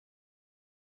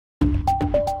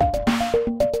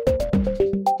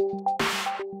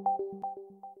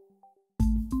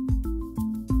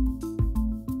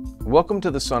Welcome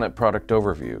to the Sonnet product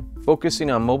overview,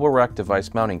 focusing on mobile rack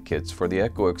device mounting kits for the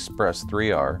Echo Express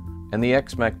III-R and the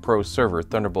xMac Pro Server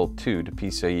Thunderbolt 2 to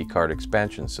PCIe card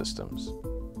expansion systems.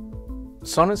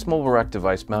 Sonnet's mobile rack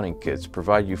device mounting kits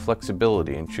provide you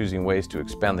flexibility in choosing ways to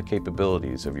expand the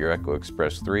capabilities of your Echo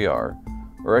Express III-R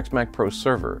or xMac Pro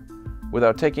Server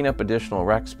without taking up additional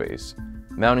rack space,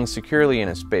 mounting securely in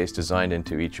a space designed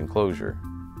into each enclosure.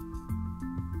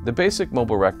 The basic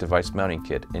mobile rack device mounting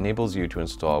kit enables you to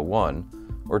install one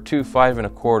or two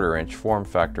 5¼ form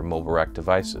factor mobile rack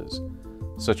devices,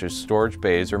 such as storage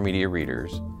bays or media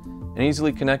readers, and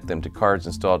easily connect them to cards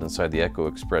installed inside the Echo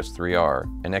Express III-R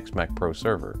and xMac Pro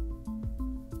Server.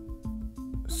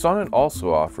 Sonnet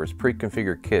also offers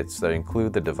pre-configured kits that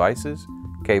include the devices,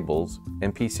 cables,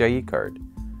 and PCIe card.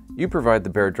 You provide the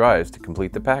bare drives to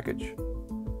complete the package.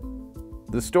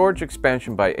 The Storage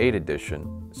Expansion by 8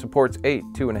 edition supports 8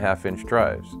 2.5-inch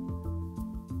drives.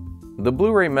 The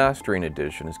BluRay Mastering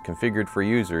edition is configured for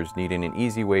users needing an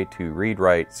easy way to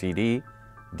read-write CD,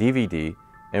 DVD,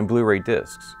 and Blu-ray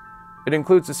discs. It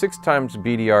includes a 6x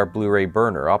BDR Blu-ray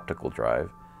burner optical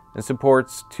drive and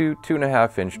supports 2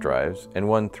 2.5-inch drives and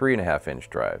 1 3.5-inch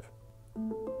drive.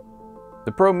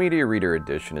 The Pro Media Reader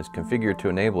edition is configured to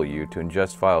enable you to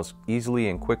ingest files easily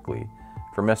and quickly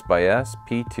from S/S,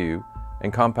 P2,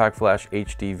 and Compact Flash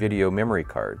HD video memory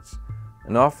cards,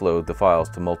 and offload the files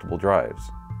to multiple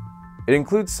drives. It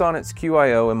includes Sonnet's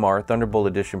QIO-MR Thunderbolt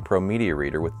Edition Pro Media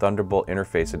Reader with Thunderbolt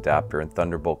interface adapter and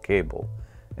Thunderbolt cable,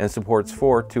 and supports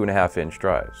 4 2.5-inch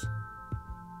drives.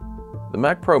 The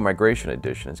Mac Pro Migration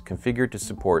Edition is configured to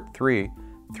support 3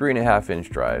 3.5-inch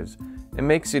drives and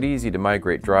makes it easy to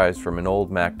migrate drives from an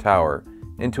old Mac tower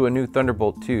into a new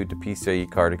Thunderbolt 2 to PCIe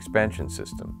card expansion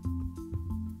system.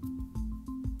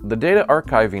 The Data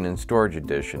Archiving and Storage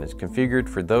Edition is configured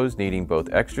for those needing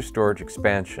both extra storage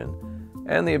expansion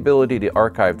and the ability to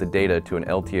archive the data to an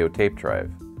LTO tape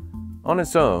drive. On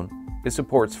its own, it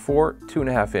supports 4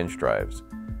 2.5-inch drives.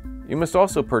 You must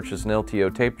also purchase an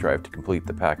LTO tape drive to complete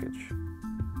the package.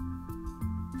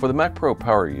 For the Mac Pro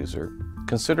power user,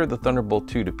 consider the Thunderbolt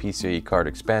 2 to PCIe card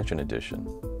expansion edition.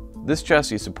 This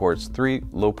chassis supports 3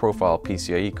 low-profile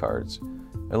PCIe cards,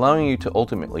 allowing you to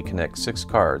ultimately connect 6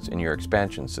 cards in your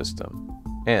expansion system,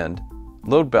 and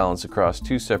load balance across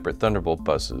 2 separate Thunderbolt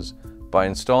buses by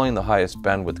installing the highest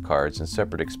bandwidth cards in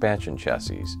separate expansion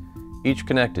chassis, each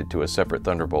connected to a separate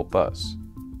Thunderbolt bus.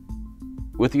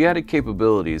 With the added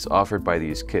capabilities offered by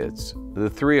these kits, the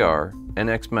III-R and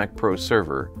xMac Pro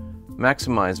Server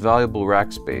maximize valuable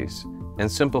rack space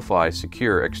and simplify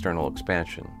secure external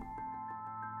expansion.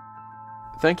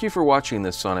 Thank you for watching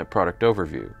this Sonnet product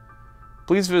overview.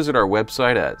 Please visit our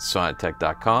website at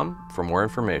sonnettech.com for more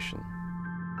information.